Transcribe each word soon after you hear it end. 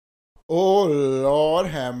Oh Lord,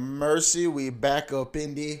 have mercy. We back up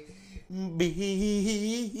in the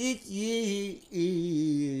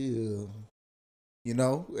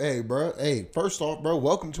hey, bro. Hey, first off, bro,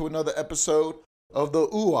 welcome to another episode of the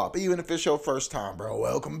UOP. Even if it's your first time, bro,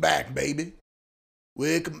 welcome back, baby.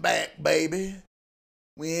 Welcome back, baby.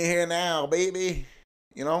 We in here now, baby.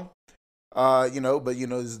 You know, this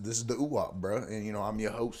is the UOP, bro, and I'm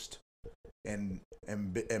your host and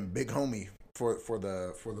big homie for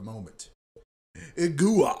the moment.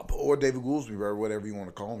 Guap or David Goolsby, bro, whatever you want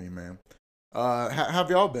to call me, man. How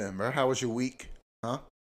have y'all been, bro? How was your week? Huh?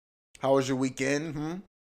 How was your weekend?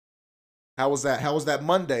 How was that? How was that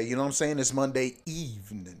Monday? You know what I'm saying? It's Monday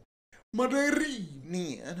evening. Monday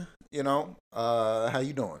evening. How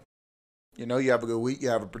you doing? You have a good week. You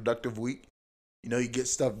have a productive week. You get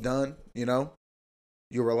stuff done. You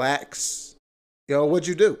relax. What'd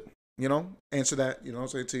you do? Answer that.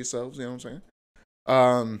 Say it to yourselves. You know what I'm saying?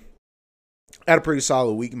 I had a pretty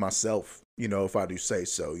solid week myself. If I do say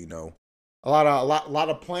so. A lot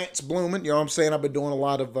of plants blooming. You know what I'm saying? I've been doing a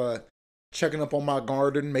lot of checking up on my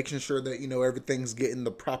garden, making sure that everything's getting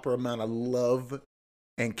the proper amount of love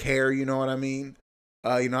and care. You know what I mean?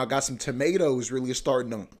 I got some tomatoes really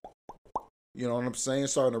starting to. You know what I'm saying?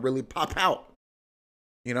 Starting to really pop out.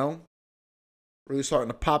 You know, really starting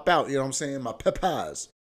to pop out. You know what I'm saying? My peppers,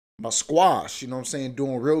 my squash. You know what I'm saying?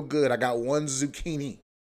 Doing real good. I got one zucchini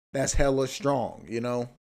that's hella strong.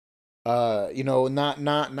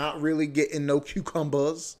 Not really getting no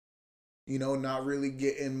cucumbers. Not really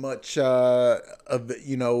getting much of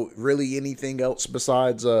really anything else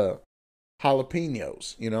besides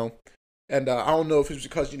jalapenos. And I don't know if it's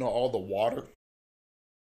because all the water,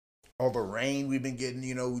 all the rain we've been getting.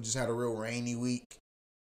 We just had a real rainy week.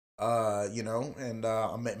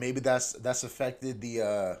 Maybe that's affected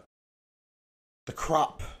the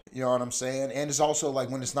crop. You know what I'm saying? And it's also like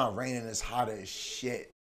when it's not raining, it's hot as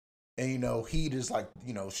shit. And heat is like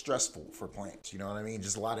stressful for plants. You know what I mean?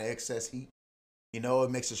 Just a lot of excess heat.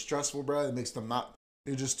 It makes it stressful, bro. It makes them not.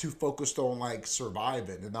 They're just too focused on like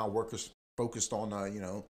surviving. They're not workers focused on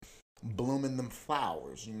blooming them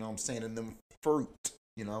flowers. You know what I'm saying? And them fruit.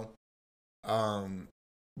 You know.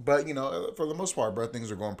 But for the most part, bro,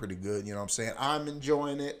 things are going pretty good. You know what I'm saying? I'm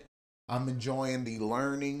enjoying it. I'm enjoying the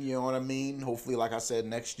learning. You know what I mean? Hopefully, like I said,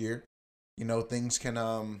 next year, things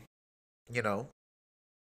can you know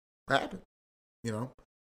happen. You know.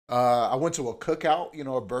 I went to a cookout,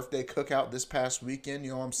 a birthday cookout this past weekend.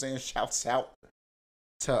 You know what I'm saying? Shouts out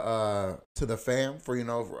to the fam for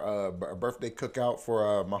a birthday cookout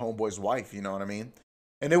for my homeboy's wife. You know what I mean?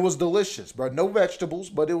 And it was delicious, bro. No vegetables,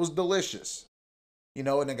 but it was delicious. And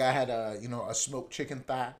the guy had a smoked chicken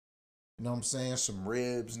thigh. You know what I'm saying? Some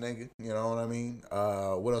ribs, nigga. You know what I mean?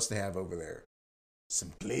 What else they have over there?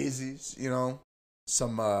 Some glazes,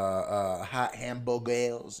 some hot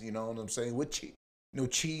hamburgers. You know what I'm saying? With cheese.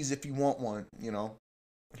 Cheese if you want one,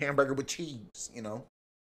 hamburger with cheese,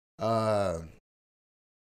 uh,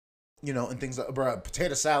 and things like, bro,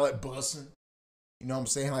 potato salad bussin', you know what I'm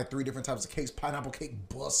saying, like 3 different types of cakes, pineapple cake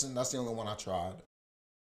bussin', that's the only one I tried,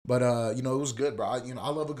 but, it was good, bro, I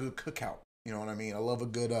love a good cookout, you know what I mean, I love a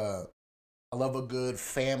good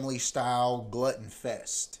family style glutton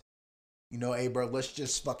fest, hey, bro, let's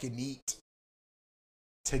just fucking eat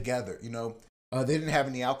together, they didn't have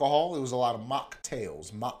any alcohol. It was a lot of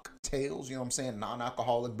mocktails. Mocktails, you know what I'm saying?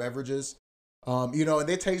 Non-alcoholic beverages. And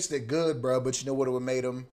they tasted good, bro. But you know what it would have made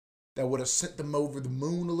them? That would have sent them over the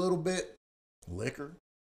moon a little bit? Liquor,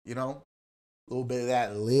 a little bit of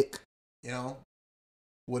that lick, you know?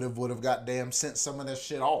 Would have goddamn sent some of that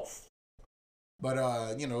shit off. But,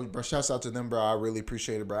 bro, shouts out to them, bro. I really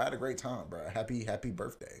appreciate it, bro. I had a great time, bro. Happy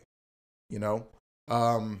birthday, you know?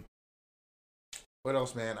 What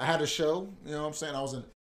else, man? I had a show, you know what I'm saying? I was in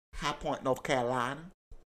High Point, North Carolina.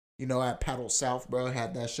 At Paddle South, bro. I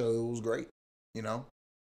had that show. It was great. You know?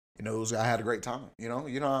 I had a great time. You know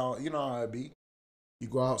how it be. You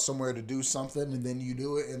go out somewhere to do something and then you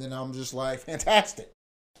do it, and then I'm just like, fantastic.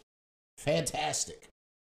 Fantastic.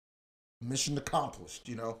 Mission accomplished,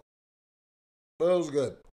 But it was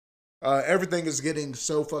good. Everything is getting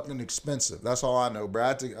so fucking expensive. That's all I know, bro.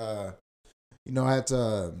 I had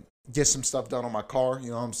to get some stuff done on my car,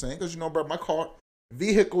 you know what I'm saying? Because, bro,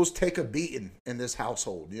 vehicles take a beating in this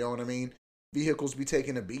household, you know what I mean? Vehicles be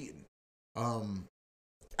taking a beating. I'll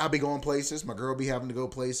be going places. My girl be having to go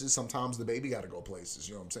places. Sometimes the baby got to go places,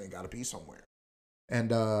 you know what I'm saying? Got to be somewhere.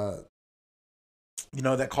 And, that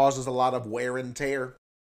causes a lot of wear and tear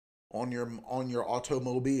on your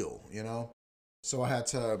automobile, So I had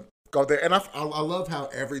to go there. And I love how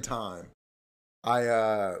every time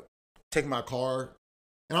I take my car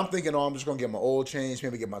And I'm thinking, oh, I'm just gonna get my oil changed,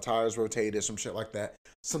 maybe get my tires rotated, some shit like that.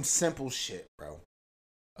 Some simple shit, bro.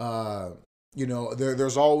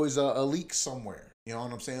 There's always a leak somewhere. You know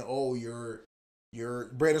what I'm saying? Oh,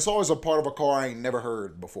 Brad, it's always a part of a car I ain't never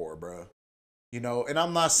heard before, bro. And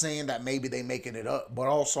I'm not saying that maybe they making it up, but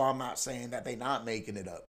also I'm not saying that they not making it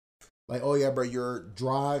up. Like, oh yeah, bro, your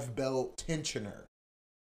drive belt tensioner,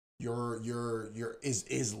 your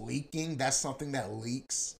is leaking. That's something that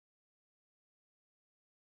leaks.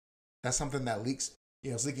 That's something that leaks.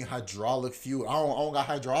 Yeah, it's leaking hydraulic fuel. I don't got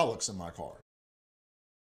hydraulics in my car.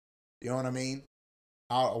 You know what I mean?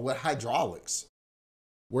 What hydraulics?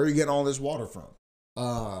 Where are you getting all this water from?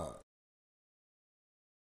 Uh,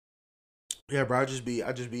 yeah, bro. I just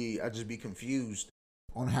be confused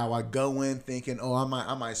on how I go in thinking, oh, I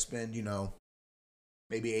might spend,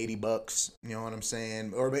 maybe $80. You know what I'm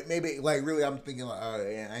saying? Or maybe like really, I'm thinking like,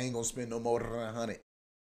 I ain't gonna spend no more than 100.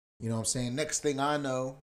 You know what I'm saying? Next thing I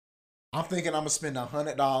know, I'm thinking I'm gonna spend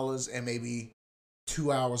 $100 and maybe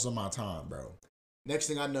 2 hours of my time, bro. Next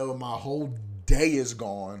thing I know, my whole day is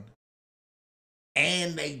gone,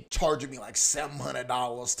 and they charging me like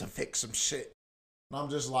 $700 to fix some shit. And I'm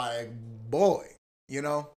just like, boy, you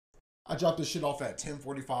know, I dropped this shit off at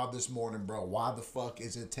 10:45 this morning, bro. Why the fuck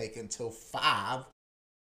is it taking till 5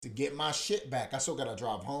 to get my shit back? I still gotta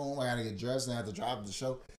drive home. I gotta get dressed and I have to drive to the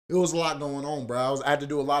show. It was a lot going on, bro. I had to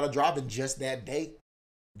do a lot of driving just that day,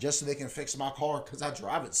 just so they can fix my car because I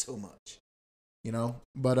drive it so much,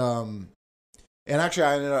 But and actually,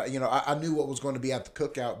 I ended up, I knew what was going to be at the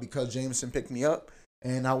cookout because Jameson picked me up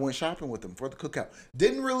and I went shopping with him for the cookout.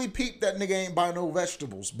 Didn't really peep that nigga ain't buy no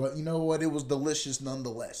vegetables, but you know what? It was delicious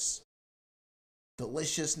nonetheless.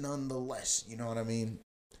 Delicious nonetheless. You know what I mean?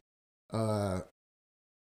 But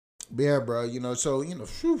yeah, bro.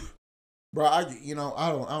 Phew, bro. I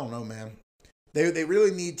don't know, man. They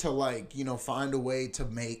really need to find a way to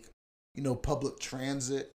make public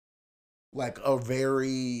transit like a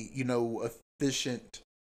very efficient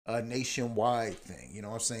nationwide thing. You know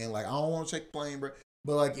what I'm saying? Like I don't want to take plane, bro,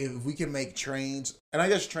 but like if we can make trains, and I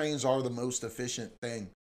guess trains are the most efficient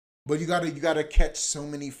thing, but you gotta catch so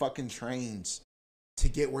many fucking trains to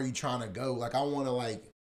get where you're trying to go. Like I want to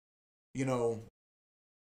you know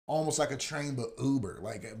almost like a train but Uber,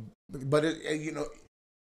 but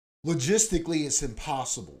logistically it's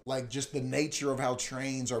impossible. Like just the nature of how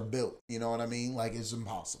trains are built. You know what I mean? Like it's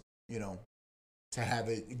impossible. To have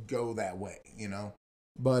it go that way,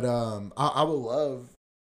 But I would love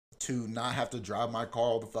to not have to drive my car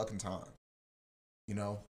all the fucking time, you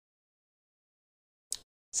know.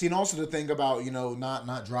 See, and also the thing about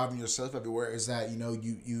not driving yourself everywhere is that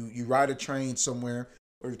you ride a train somewhere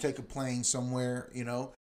or you take a plane somewhere,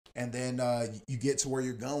 and then you get to where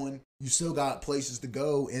you're going. You still got places to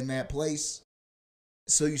go in that place,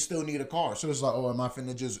 so you still need a car. So it's like, oh, am I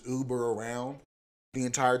finna just Uber around the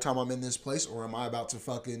entire time I'm in this place, or am I about to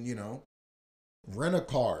fucking, rent a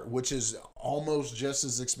car, which is almost just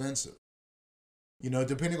as expensive,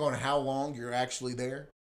 depending on how long you're actually there.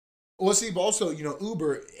 Well, see, but also,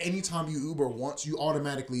 Uber, anytime you Uber once, you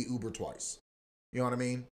automatically Uber twice. You know what I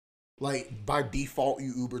mean? Like, by default,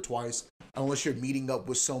 you Uber twice, unless you're meeting up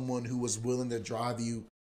with someone who was willing to drive you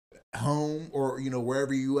home or,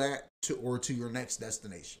 wherever you at to your next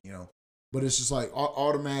destination. But it's just like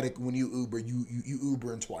automatic when you Uber, you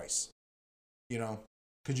Ubering twice,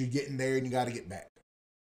 because you're getting there and you got to get back,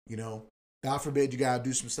 God forbid you got to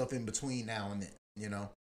do some stuff in between now and then,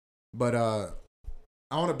 But I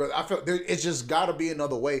feel it's just got to be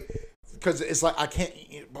another way because it's like I can't,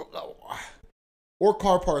 or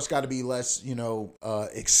car parts got to be less,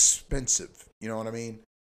 expensive. You know what I mean?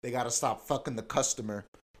 They got to stop fucking the customer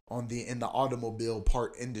in the automobile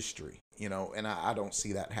part industry, and I don't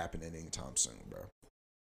see that happening anytime soon, bro.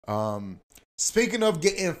 Speaking of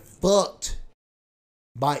getting fucked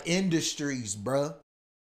by industries, bro.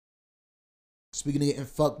 Speaking of getting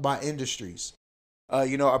fucked by industries,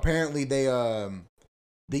 apparently the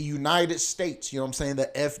United States, what I'm saying,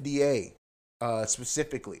 the FDA,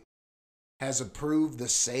 specifically, has approved the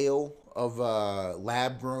sale of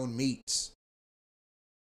lab-grown meats.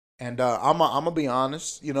 And I'm gonna be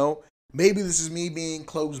honest, maybe this is me being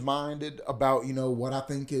closed-minded about, what I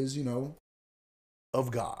think is,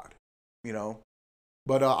 of God,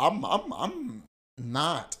 But I'm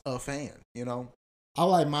not a fan, I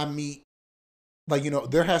like my meat, like,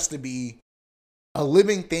 there has to be a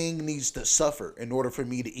living thing needs to suffer in order for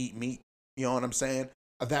me to eat meat. You know what I'm saying?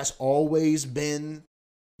 That's always been,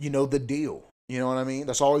 the deal. You know what I mean?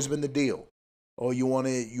 That's always been the deal. Oh, you wanna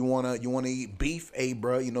eat beef? Hey,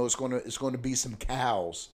 bro, it's gonna be some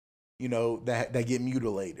cows, that get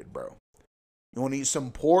mutilated, bro. You want to eat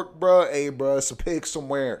some pork, bro? Hey, bro, it's a pig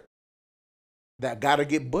somewhere that gotta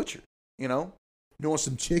get butchered. You know, you want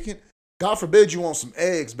some chicken? God forbid you want some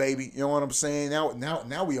eggs, baby. You know what I'm saying?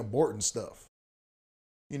 Now we aborting stuff.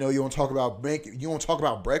 You know, you want to talk about making? You want to talk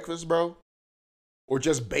about breakfast, bro, or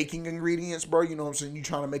just baking ingredients, bro? You know what I'm saying? You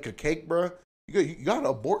trying to make a cake, bro? You gotta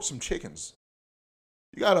abort some chickens.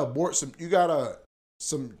 You gotta abort some. You gotta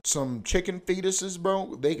some chicken fetuses,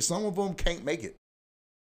 bro. Some of them can't make it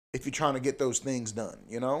if you're trying to get those things done.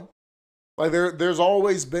 You know, like there's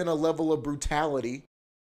always been a level of brutality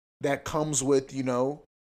that comes with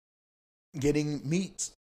getting meat.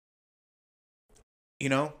 You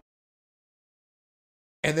know,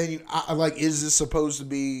 and then I like, is this supposed to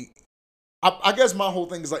be? I guess my whole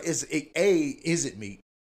thing is like, is it meat?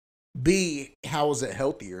 B, how is it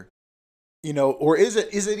healthier? You know, or is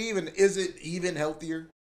it even healthier?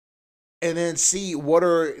 And then C, what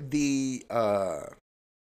are the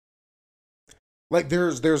like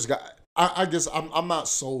there's got I guess I'm not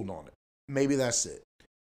sold on it. Maybe that's it.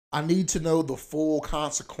 I need to know the full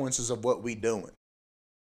consequences of what we doing.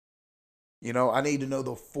 You know, I need to know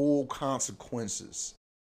the full consequences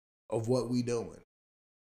of what we doing.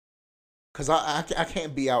 Cause I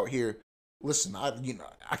can't be out here. Listen, I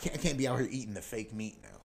can't be out here eating the fake meat now.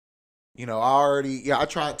 You know, I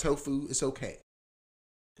tried tofu. It's okay.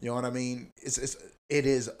 You know what I mean? It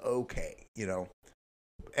is okay. You know,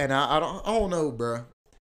 and I don't know, bro.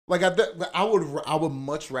 Like I would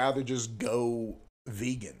much rather just go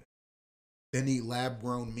vegan than eat lab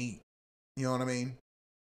grown meat. You know what I mean?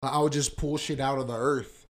 I would just pull shit out of the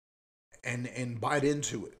earth and bite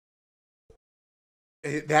into it.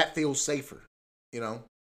 That feels safer. You know,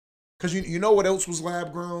 because you know what else was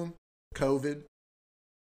lab grown? COVID.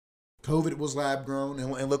 COVID was lab grown,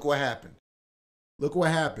 and look what happened. Look what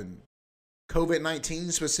happened.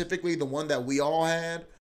 COVID-19 specifically, the one that we all had,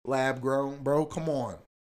 lab grown, bro. Come on.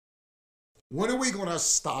 When are we gonna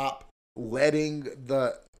stop letting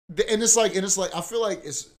and it's like I feel like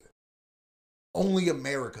it's only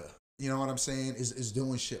America, you know what I'm saying, is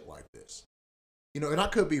doing shit like this. You know, and I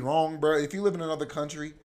could be wrong, bro. If you live in another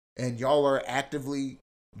country and y'all are actively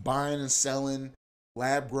buying and selling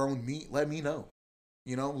lab grown meat, let me know.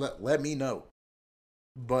 You know, let me know.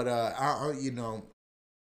 But I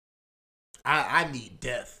need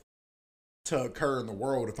death to occur in the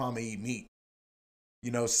world if I'm gonna eat meat. You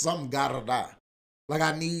know, something gotta die. Like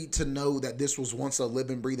I need to know that this was once a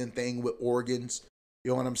living, breathing thing with organs.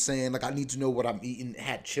 You know what I'm saying? Like I need to know what I'm eating. It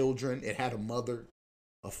had children. It had a mother,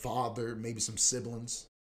 a father, maybe some siblings.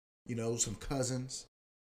 You know, some cousins.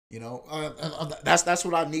 You know, that's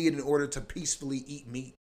what I need in order to peacefully eat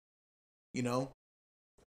meat. You know,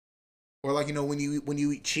 or like when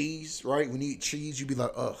you eat cheese, right? When you eat cheese, you be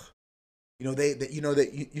like, ugh. You know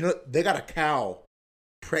they got a cow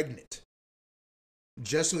pregnant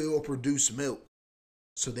just so it will produce milk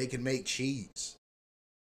so they can make cheese.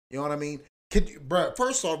 You know what I mean? Bruh,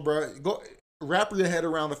 first off, bruh, go wrap your head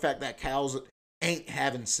around the fact that cows ain't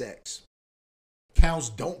having sex. Cows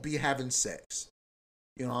don't be having sex.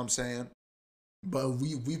 You know what I'm saying? But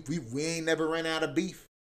we ain't never ran out of beef.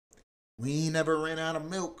 We ain't never ran out of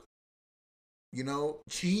milk. You know,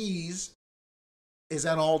 cheese is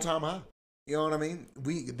at an all time high. You know what I mean?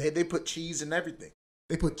 They put cheese in everything.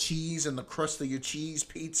 They put cheese in the crust of your cheese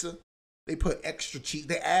pizza. They put extra cheese.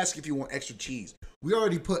 They ask if you want extra cheese. We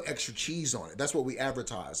already put extra cheese on it. That's what we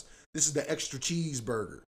advertise. This is the extra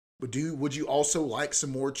cheeseburger. But would you also like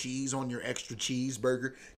some more cheese on your extra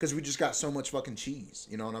cheeseburger? Because we just got so much fucking cheese.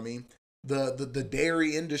 You know what I mean? The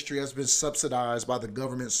dairy industry has been subsidized by the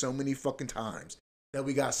government so many fucking times that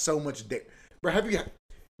we got so much dairy.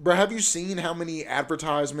 Bro, have you seen how many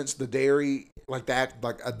advertisements the dairy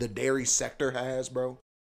the dairy sector has, bro?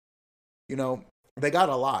 You know, they got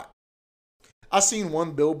a lot. I seen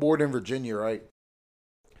one billboard in Virginia, right?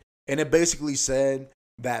 And it basically said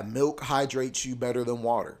that milk hydrates you better than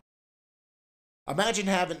water. Imagine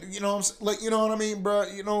having, you know what I mean, bro?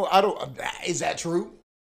 You know, I don't. Is that true?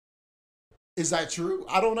 Is that true?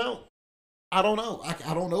 I don't know. I don't know.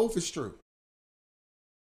 I don't know if it's true.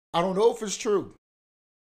 I don't know if it's true.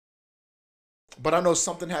 But I know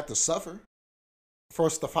something had to suffer for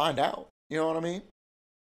us to find out. You know what I mean?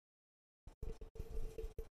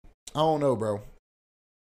 I don't know, bro.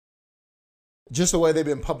 Just the way they've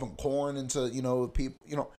been pumping corn into,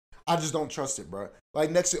 people, I just don't trust it, bro.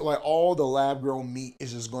 Like like all the lab grown meat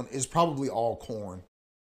is probably all corn.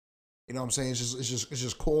 You know what I'm saying? It's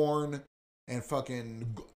just corn and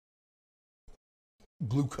fucking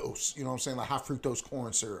glucose. You know what I'm saying? Like high fructose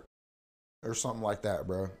corn syrup or something like that,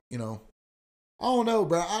 bro. You know. I don't know,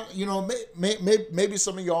 bro. Maybe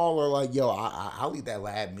some of y'all are like, yo, I'll eat that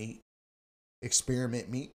lab meat. experiment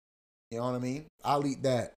meat. You know what I mean? I'll eat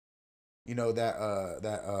that. You know,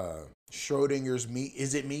 that Schrodinger's meat.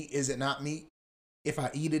 Is it meat? Is it not meat? If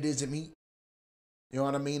I eat it, is it meat? You know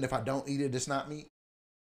what I mean? If I don't eat it, it's not meat.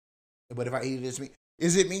 But if I eat it, it's meat.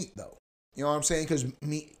 Is it meat though? You know what I'm saying? Because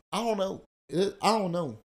meat, I don't know. I don't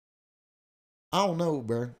know. I don't know,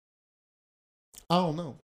 bro. I don't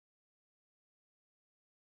know.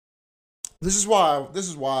 This is why. This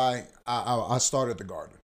is why I started the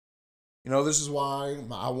garden. You know, this is why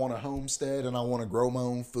I want a homestead and I want to grow my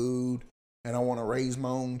own food and I want to raise my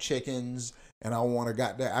own chickens and I want to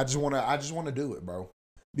got that. I just want to do it, bro.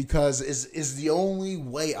 Because it's the only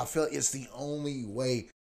way. I feel like it's the only way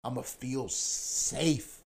I'm gonna feel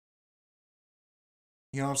safe.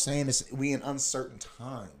 You know what I'm saying? We in uncertain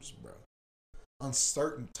times, bro.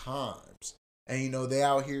 Uncertain times. And you know, they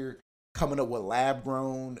out here coming up with lab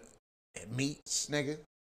grown meats, nigga.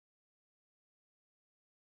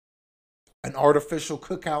 An artificial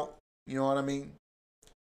cookout. You know what I mean?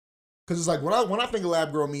 Because it's like when I think of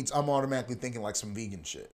lab grown meats, I'm automatically thinking like some vegan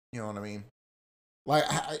shit. You know what I mean? Like,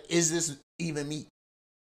 is this even meat?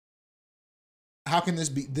 How can this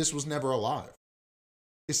be? This was never alive.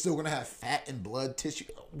 It's still gonna have fat and blood tissue.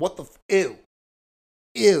 What the ew,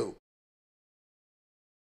 ew.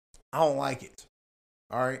 I don't like it.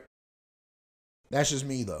 All right, that's just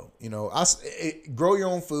me though. You know, grow your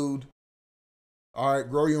own food. All right,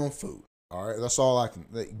 grow your own food. All right, that's all I can.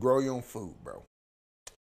 Grow your own food, bro.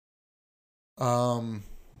 Um,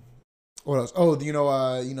 what else? Oh,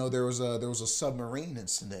 there was a submarine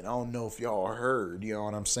incident. I don't know if y'all heard. You know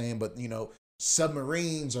what I'm saying? But you know,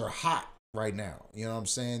 submarines are hot right now. You know what I'm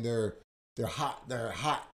saying? They're hot. They're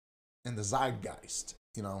hot in the zeitgeist.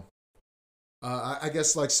 You know, I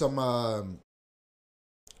guess like some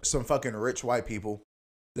fucking rich white people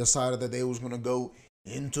decided that they was gonna go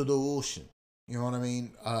into the ocean. You know what I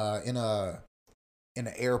mean? In an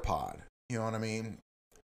air pod. You know what I mean?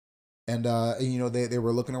 And you know, they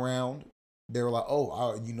were looking around. They were like,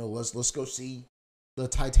 oh, you know, let's go see the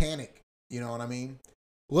Titanic. You know what I mean?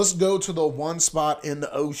 Let's go to the one spot in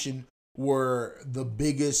the ocean where the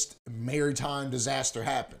biggest maritime disaster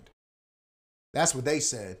happened. That's what they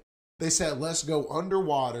said. They said, let's go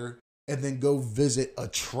underwater and then go visit a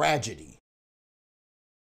tragedy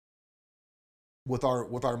with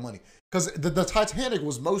our money. Because the Titanic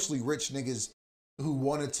was mostly rich niggas who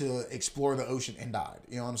wanted to explore the ocean and died.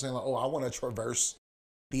 You know what I'm saying? Like, oh, I want to traverse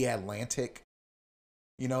the Atlantic.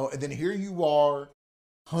 You know, and then here you are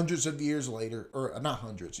hundreds of years later, or not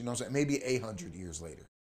hundreds, you know what I'm saying? Maybe 800 years later.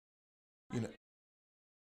 You know,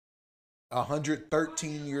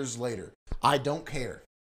 113 years later. I don't care.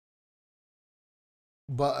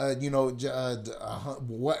 But,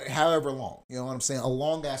 however long, you know what I'm saying? A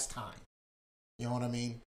long ass time. You know what I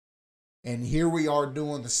mean? And here we are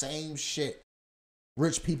doing the same shit.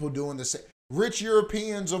 Rich people doing the same. Rich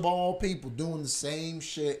Europeans of all people doing the same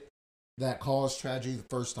shit that caused tragedy the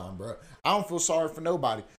first time, bro. I don't feel sorry for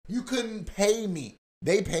nobody. You couldn't pay me.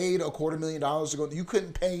 They paid $250,000 to go. You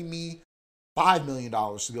couldn't pay me $5 million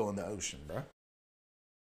to go in the ocean, bro.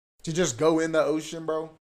 To just go in the ocean,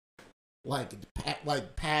 like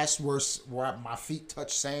past where my feet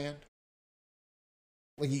touch sand.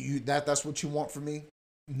 Like that's what you want from me?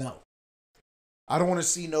 No. I don't want to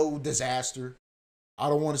see no disaster. I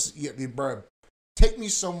don't want to see, bro. Take me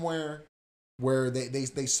somewhere where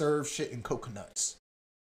they serve shit in coconuts.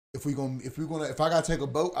 If I gotta take a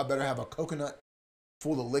boat, I better have a coconut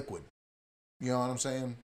full of liquid. You know what I'm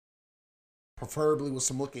saying? Preferably with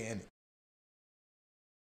some liquor in it.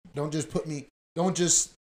 Don't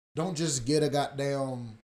just get a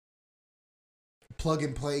goddamn plug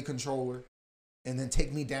and play controller and then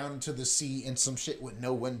take me down into the sea in some shit with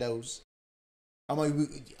no windows. I'm like, them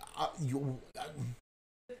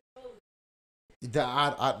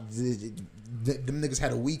niggas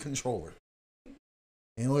had a Wii controller. And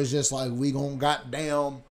it was just like, we gonna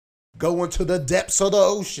goddamn go into the depths of the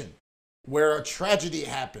ocean where a tragedy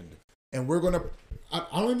happened. And we're gonna, I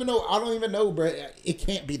don't even know, bro. It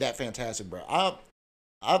can't be that fantastic, bro. I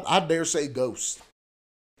dare say ghosts.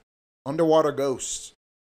 Underwater ghosts.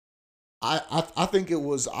 I think it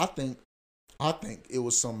was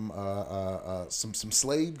some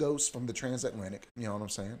slave ghosts from the transatlantic. You know what I'm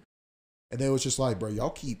saying? And they was just like, bro, y'all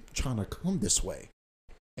keep trying to come this way.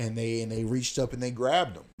 And they reached up and they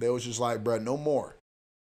grabbed them. They was just like, bro, no more.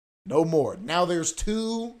 No more. Now there's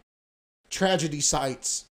 2 tragedy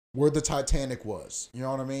sites where the Titanic was. You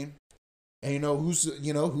know what I mean? And who's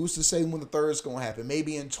to say when the third's gonna happen?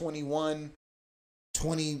 Maybe in 21,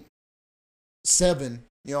 27,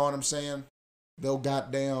 you know what I'm saying? They'll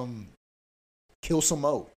goddamn kill some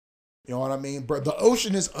more. You know what I mean? Bro, the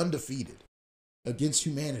ocean is undefeated. against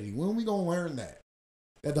humanity? When we gonna learn that?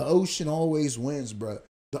 That the ocean always wins, bro.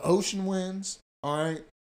 The ocean wins, all right?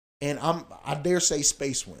 And I dare say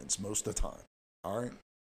space wins most of the time, all right?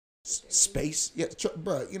 Space, yeah,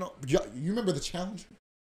 bro. You know, you remember the Challenger?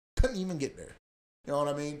 Couldn't even get there. You know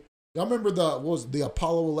what I mean? Y'all remember what was the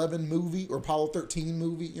Apollo 11 movie or Apollo 13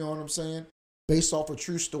 movie? You know what I'm saying? Based off a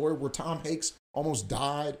true story where Tom Hanks almost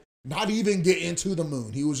died, not even getting to the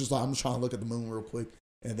moon. He was just like, I'm just trying to look at the moon real quick.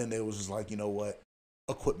 And then they was just like, you know what?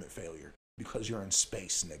 Equipment failure because you're in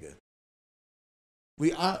space, nigga.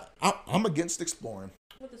 I'm against exploring.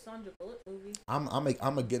 With the Sandra Bullock movie.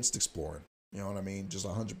 I'm against exploring. You know what I mean? Just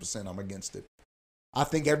 100%. I'm against it. I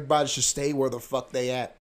think everybody should stay where the fuck they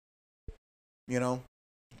at. You know,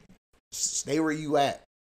 stay where you at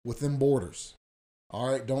within borders. All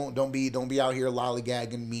right, don't be out here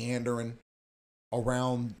lollygagging, meandering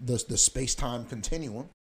around the space time continuum.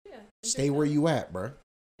 Yeah. Stay where you at, bro.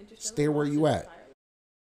 Stay where you at.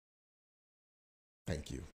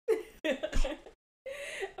 Thank you.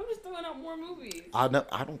 I'm just throwing out more movies. I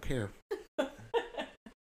don't care.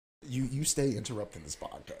 You stay interrupting this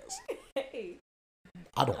podcast. Hey,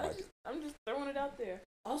 I don't like it. I'm just throwing it out there.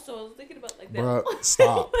 Also, I was thinking about like that. Bruh,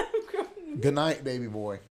 stop. Good night, baby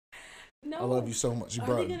boy. No, I love you so much,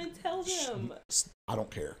 bro. Are they gonna tell them? I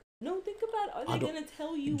don't care. No, think about it. Are they gonna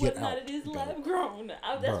tell you whether or not it is lab grown?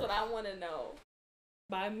 That's what I want to know.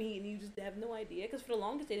 By me, and you just have no idea. Because for the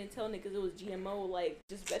longest, they didn't tell niggas it was GMO, like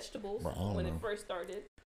just vegetables when it first started.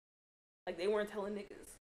 Like they weren't telling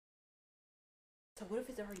niggas. So what if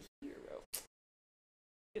it's already here, bro?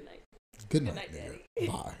 Good night. Good night,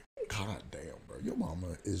 nigga. Bye. God damn, bro. Your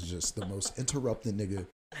mama is just the most interrupting nigga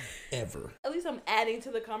ever. At least I'm adding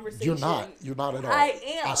to the conversation. You're not at all. I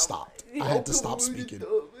am. I stopped. I had to stop speaking.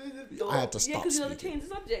 I had to stop speaking. Yeah, because you had to change the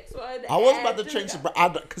subject. So I was about to change it, but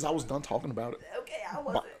because I was done talking about it. Okay, I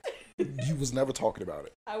wasn't. You was never talking about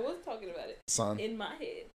it. I was talking about it. Son. In my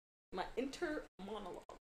head. My inter monologue.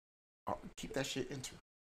 Keep that shit inter.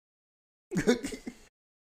 Good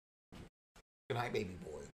night, baby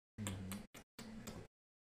boy.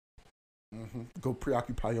 Mm-hmm. Go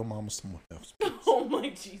preoccupy your mama somewhere else. Please. Oh my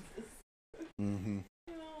Jesus. Mm-hmm.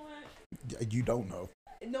 You know what? You don't know.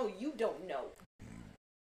 No, you don't know.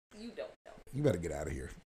 You don't know. You better get out of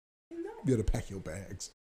here. No. You better pack your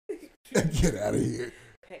bags. Get out of here.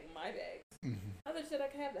 Pack my bags. Mm-hmm. I thought you said I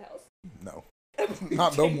could have the house. No.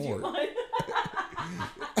 Not no more.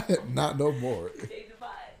 Not no more. Change your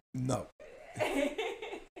mind. No.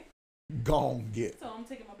 Gone get. So I'm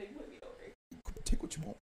taking my big boy meat over. Take what you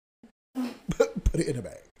want. Put it in a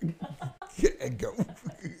bag. And go.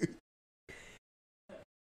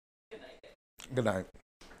 Good night. Good night.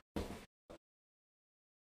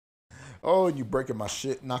 Oh, you breaking my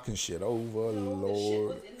shit, knocking shit over. No,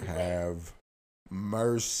 Lord have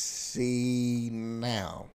mercy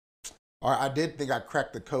now. All right, I did think I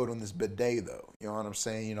cracked the code on this bidet, though. You know what I'm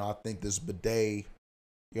saying? You know, I think this bidet,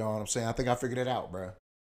 you know what I'm saying? I think I figured it out, bro.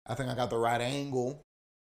 I think I got the right angle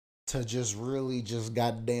to just really just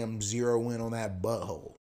goddamn zero in on that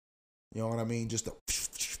butthole. You know what I mean? Just a...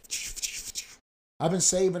 I've been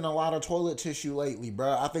saving a lot of toilet tissue lately,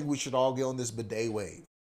 bro. I think we should all get on this bidet wave.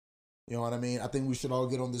 You know what I mean? I think we should all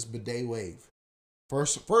get on this bidet wave.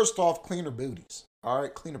 First off, cleaner booties. All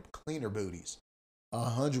right, cleaner booties.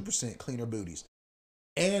 100% cleaner booties.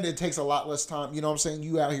 And it takes a lot less time. You know what I'm saying?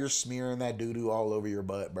 You out here smearing that doo-doo all over your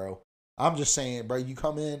butt, bro. I'm just saying, bro, you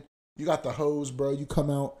come in, you got the hose, bro. You come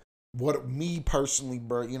out. Me personally,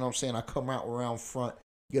 bro, you know what I'm saying? I come out around front,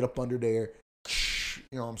 get up under there.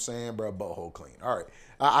 You know what I'm saying, bro? Butthole clean. All right.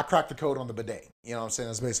 I cracked the code on the bidet. You know what I'm saying?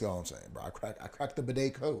 That's basically all I'm saying, bro. I cracked the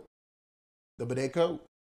bidet code. The bidet code.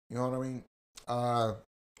 You know what I mean?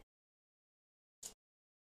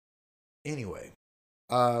 Anyway.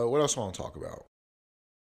 What else I want to talk about?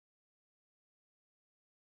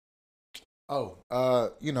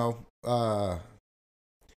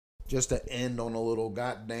 Just to end on a little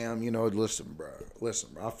goddamn, listen, bro,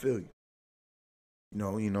 I feel you.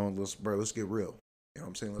 Let's get real. You know what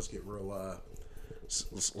I'm saying? Let's get real,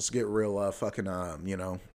 let's get real, fucking,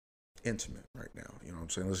 intimate right now. You know what I'm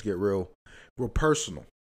saying? Let's get real personal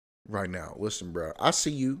right now. Listen, bro, I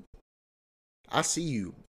see you,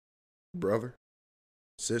 brother,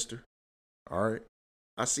 sister. All right.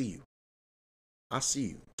 I see you.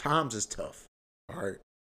 Times is tough. All right.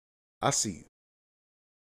 I see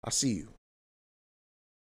you.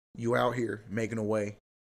 You out here making a way,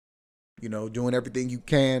 doing everything you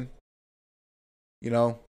can,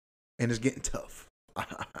 and it's getting tough. I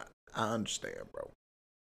understand, bro.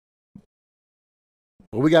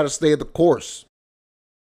 But we got to stay at the course.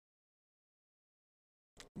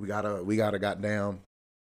 We gotta goddamn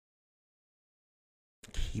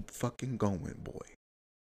keep fucking going, boy.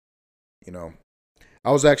 You know,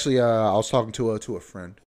 I was actually I was talking to a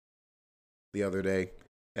friend the other day,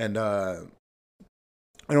 and I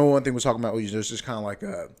know one thing we're talking about is just kind of like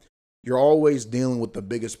you're always dealing with the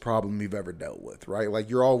biggest problem you've ever dealt with, right? Like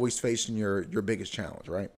you're always facing your biggest challenge,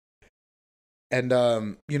 right? And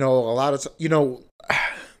you know, a lot of you know,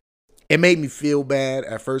 it made me feel bad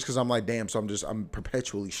at first because I'm like, damn, so I'm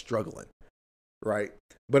perpetually struggling, right?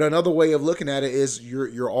 But another way of looking at it is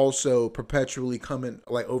you're also perpetually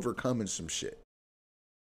overcoming some shit.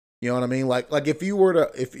 You know what I mean? Like if you were to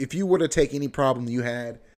if you were to take any problem you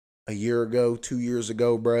had a year ago, 2 years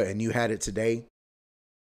ago, bruh, and you had it today,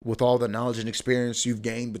 with all the knowledge and experience you've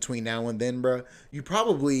gained between now and then, bruh, you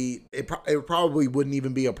probably it probably wouldn't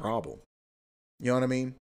even be a problem. You know what I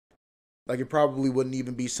mean? Like it probably wouldn't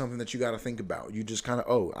even be something that you got to think about. You just kind of,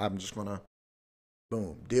 oh, I'm just gonna,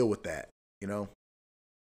 boom, deal with that. You know.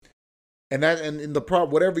 And that and in the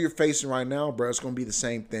problem, whatever you're facing right now, bro, it's gonna be the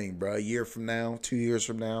same thing, bro. A year from now, 2 years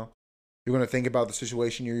from now, you're gonna think about the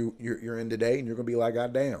situation you're in today, and you're gonna be like,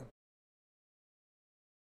 God damn,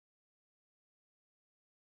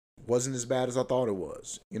 wasn't as bad as I thought it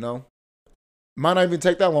was. You know, might not even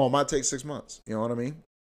take that long. It might take 6 months. You know what I mean?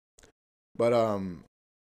 But I don't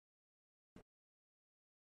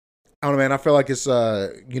know, man. I feel like it's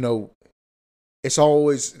you know, it's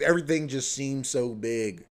always everything just seems so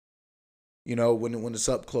big. You know, when it's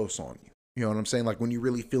up close on you. You know what I'm saying? Like when you're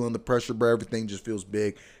really feeling the pressure, bro, everything just feels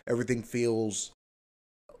big. Everything feels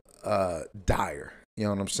dire. You know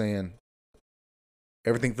what I'm saying?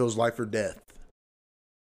 Everything feels life or death.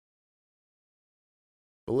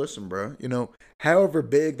 But listen, bro, you know, however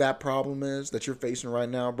big that problem is that you're facing right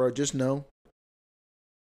now, bro, just know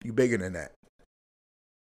you're bigger than that.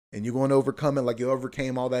 And you're going to overcome it like you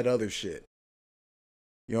overcame all that other shit.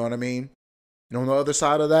 You know what I mean? And on the other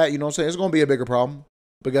side of that, you know what I'm saying? It's going to be a bigger problem.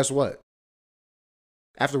 But guess what?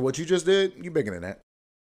 After what you just did, you bigger than that.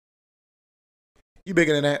 You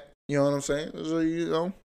bigger than that. You know what I'm saying? So, you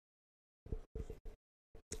know,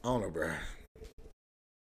 I don't know, bro.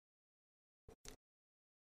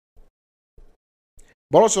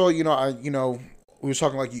 But also, you know, we were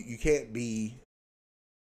talking like you can't be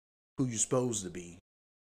who you're supposed to be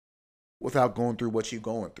without going through what you're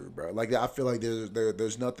going through, bro. Like I feel like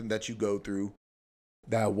there's nothing that you go through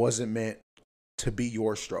that wasn't meant to be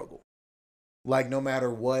your struggle. Like no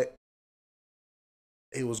matter what,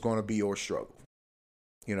 it was going to be your struggle,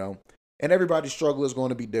 you know. And everybody's struggle is going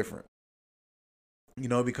to be different, you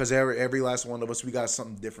know, because every last one of us, we got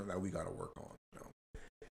something different that we got to work on, you know.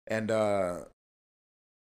 And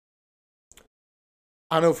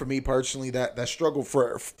I know for me personally that struggle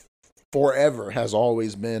for forever has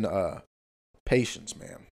always been patience,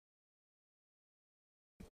 man.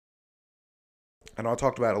 And I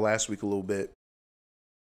talked about it last week a little bit.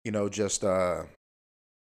 You know, just being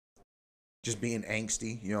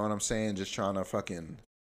angsty. You know what I'm saying? Just trying to fucking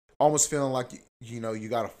almost feeling like you know you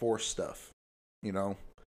gotta force stuff. You know,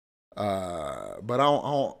 but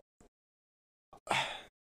I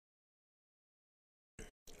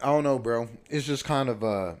don't know, bro. It's just kind of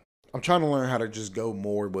I'm trying to learn how to just go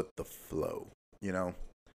more with the flow. You know,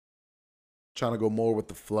 trying to go more with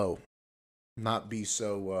the flow, not be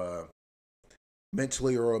so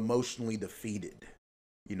mentally or emotionally defeated.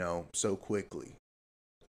 You know, so quickly.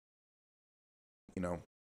 You know,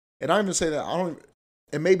 and I even say that I don't.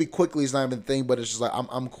 And maybe quickly is not even a thing, but it's just like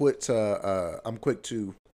I'm quick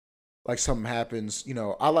to like something happens. You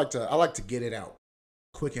know, I like to get it out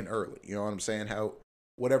quick and early. You know what I'm saying? How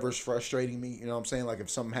whatever's frustrating me. You know what I'm saying? Like if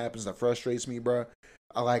something happens that frustrates me, bro.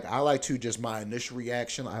 I like to just my initial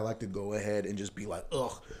reaction. I like to go ahead and just be like,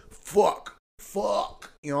 ugh, fuck.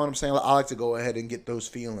 You know what I'm saying? I like to go ahead and get those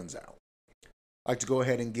feelings out. I like to go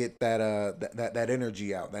ahead and get that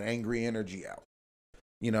energy out, that angry energy out.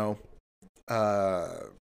 You know,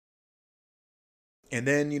 and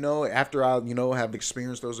then, you know, after I, you know, have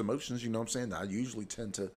experienced those emotions, you know what I'm saying? I usually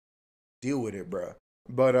tend to deal with it, bruh.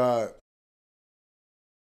 But I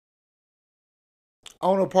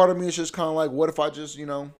don't know, part of me is just kind of like, what if I just, you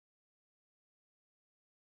know,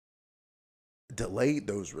 delayed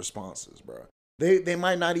those responses, bruh? They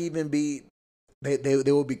might not even be they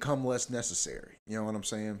will become less necessary. You know what I'm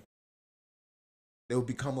saying? They will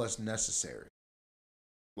become less necessary.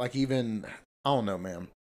 Like even I don't know, man.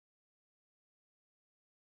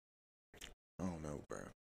 I don't know, bro.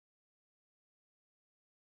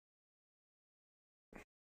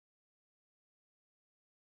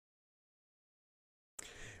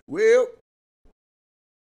 Well,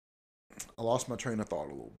 I lost my train of thought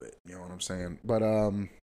a little bit. You know what I'm saying? But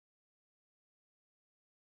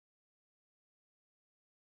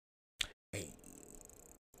hey,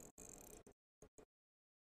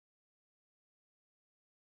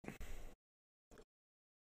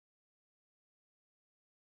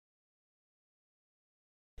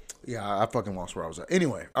 Yeah, I fucking lost where I was at.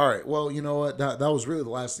 Anyway, all right. Well, you know what? That was really the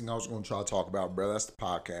last thing I was going to try to talk about, bro. That's the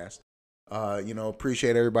podcast.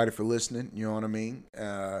 Appreciate everybody for listening. You know what I mean?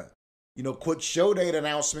 Quick show date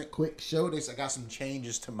announcement. Quick show dates. I got some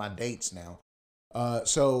changes to my dates now.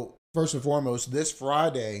 So first and foremost, this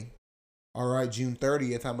Friday, all right, June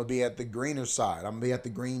 30th, I'm gonna be at the Greener Side. I'm gonna be at the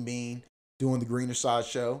Green Bean doing the Greener Side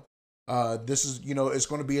show. This is, it's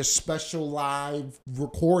gonna be a special live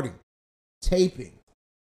recording, taping.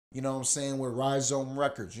 You know what I'm saying, with Rhizome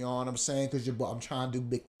Records. You know what I'm saying? Because I'm trying to do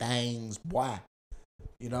big things, boy.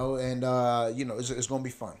 It's gonna be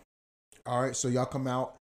fun. All right, so y'all come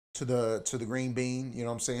out to the Green Bean. You know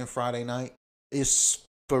what I'm saying? Friday night. It's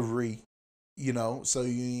free. So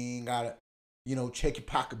you ain't gotta, check your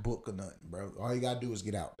pocketbook or nothing, bro. All you gotta do is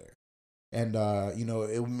get out there. And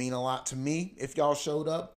it would mean a lot to me if y'all showed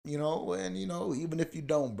up, and even if you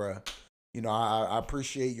don't, bro. I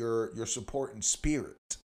appreciate your support and spirit.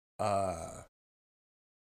 What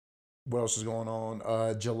else is going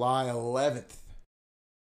on? July 11th,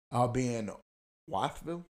 I'll be in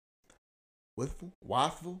Wytheville,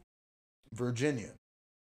 Virginia.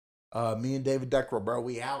 Me and David Decker, bro,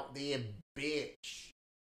 we out there, bitch.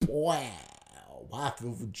 Wow,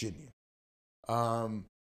 Wytheville, Virginia.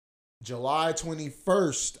 July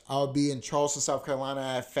 21st, I'll be in Charleston, South Carolina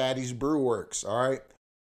at Fatty's Brew Works. All right.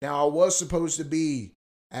 Now I was supposed to be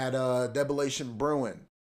at Debulation Brewing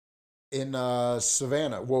in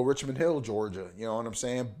Savannah, Richmond Hill, Georgia. You know what I'm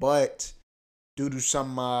saying? But due to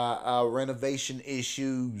some renovation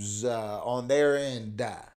issues on their end,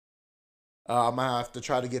 I'm going to have to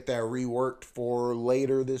try to get that reworked for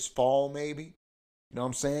later this fall, maybe. You know what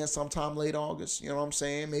I'm saying? Sometime late August. You know what I'm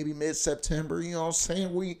saying? Maybe mid-September. You know what I'm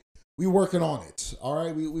saying? We working on it. All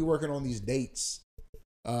right? We working on these dates.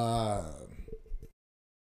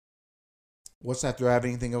 What's after? I have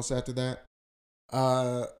anything else after that?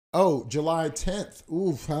 July 10th.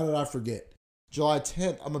 Oof, how did I forget? July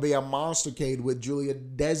 10th, I'm going to be at Monstercade with Julia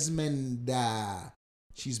Desmond.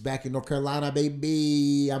 She's back in North Carolina,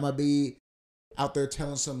 baby. I'm going to be out there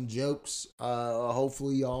telling some jokes.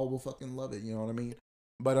 Hopefully y'all will fucking love it. You know what I mean?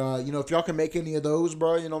 But, if y'all can make any of those,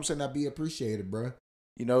 bro, you know what I'm saying? That'd be appreciated, bro.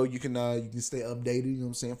 You can stay updated, you know what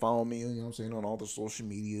I'm saying? Follow me, you know what I'm saying, on all the social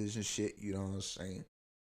medias and shit, you know what I'm saying?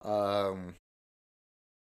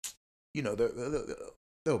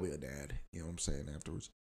 There'll be a dad, you know what I'm saying,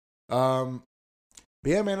 afterwards. But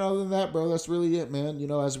yeah, man, other than that, bro, that's really it, man.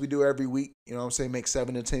 As we do every week, you know what I'm saying, make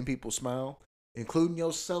 7 to 10 people smile, including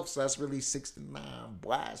yourself. So that's really 69,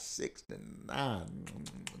 boy, 69.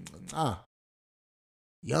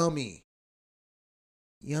 Yummy,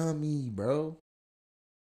 bro.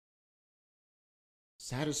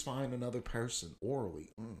 Satisfying another person orally.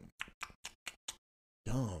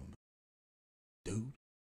 Yum, dude.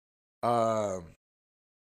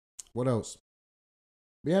 What else?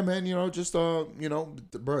 Yeah, man, just,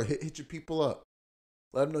 bro, hit your people up.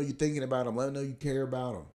 Let them know you're thinking about them. Let them know you care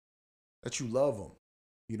about them. That you love them,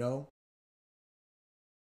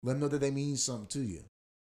 Let them know that they mean something to you.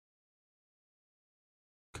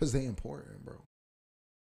 Because they important, bro.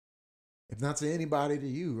 If not to anybody, to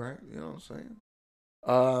you, right? You know what I'm saying?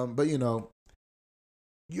 But,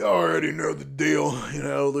 you already know the deal.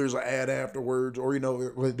 There's an ad afterwards. Or,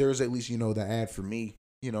 there's at least, the ad for me.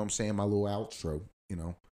 You know what I'm saying? My little outro,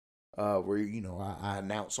 where, I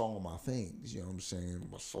announce all my things. You know what I'm saying?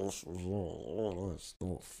 My socials, all that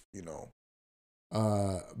stuff,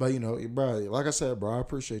 But, bro, like I said, bro, I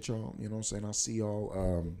appreciate y'all. You know what I'm saying? I'll see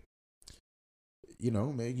y'all,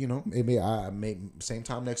 maybe same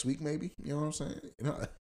time next week, maybe. You know what I'm saying?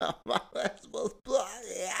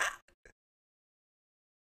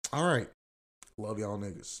 All right. Love y'all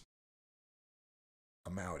niggas.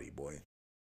 I'm outie, boy.